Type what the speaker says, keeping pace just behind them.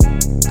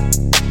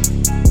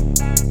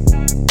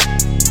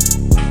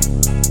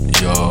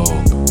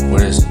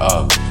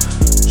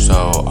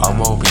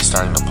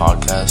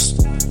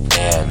podcast.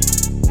 And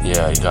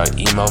yeah, you gotta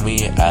email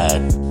me at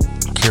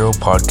Kero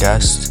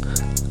Podcast,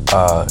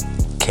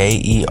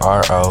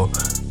 KERO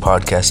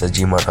podcast at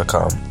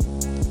gmail.com.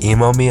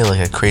 Email me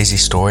like a crazy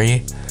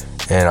story,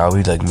 and I'll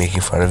be like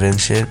making fun of it and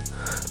shit.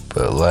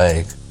 But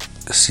like,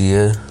 see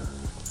ya,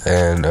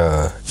 and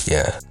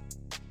yeah.